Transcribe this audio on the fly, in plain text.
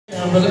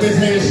But let me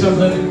tell you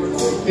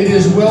something. It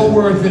is well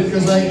worth it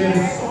because I get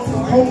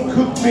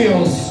home-cooked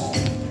meals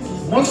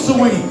once a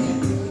week,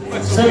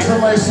 sent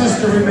from my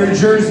sister in New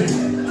Jersey.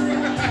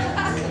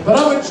 But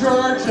I'm in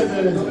charge of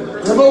the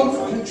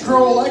remote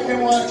control. I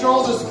can watch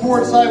all the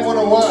sports I want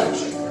to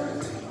watch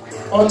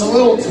on the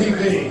little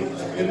TV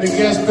in the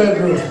guest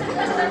bedroom.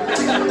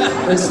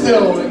 But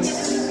still,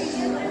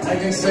 I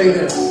can say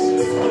this.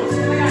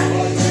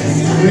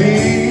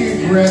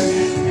 Regret.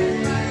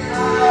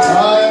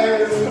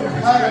 I've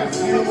had a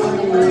few,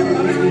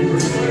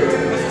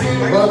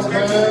 but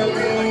then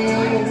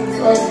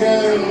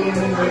again,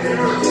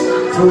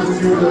 took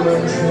you to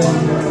mention.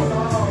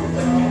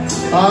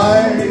 I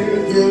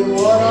did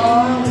what I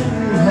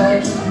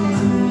had to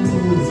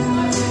do,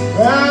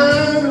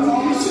 and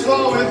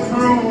saw it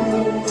through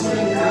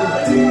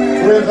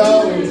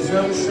without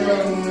exemption.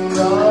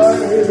 I've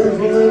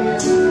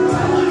lived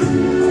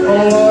a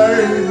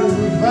life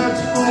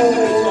that's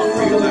full.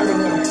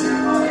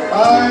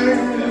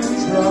 I've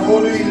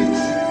traveled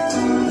each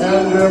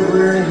and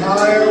every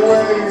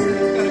highway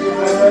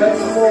and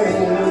more,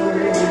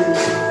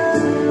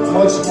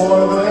 much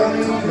more than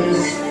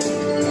this.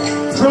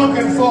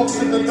 Drunken folks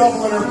in the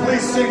Dubliner,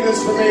 please sing this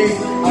for me.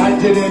 I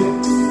did it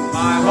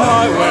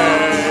my way.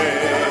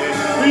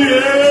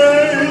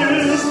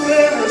 Yes,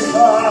 there are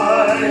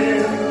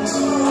times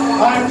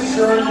I'm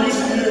sure you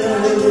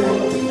do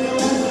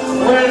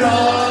when I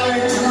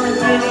could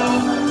give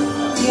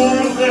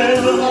more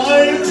than I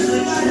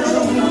could chew.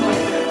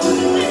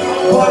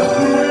 But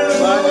when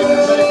I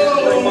didn't take it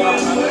for my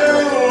there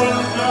was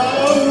no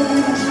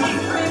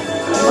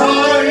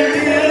trying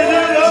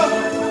up.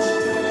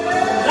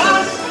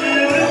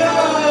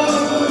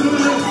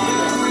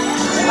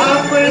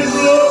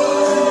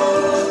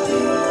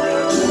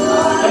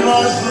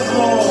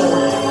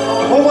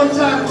 One more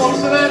time,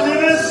 folks, and I do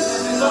this.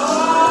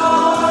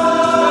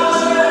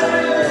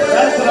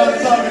 That's what I'm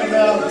talking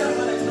about.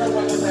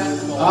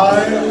 I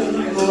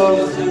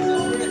love you.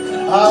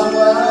 I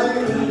like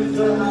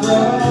the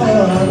ride.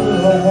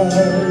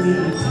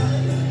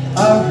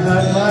 I've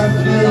had my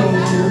fill.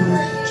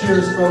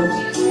 Cheers, folks.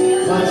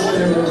 My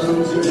share of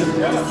losing.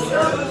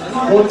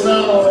 Well,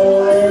 now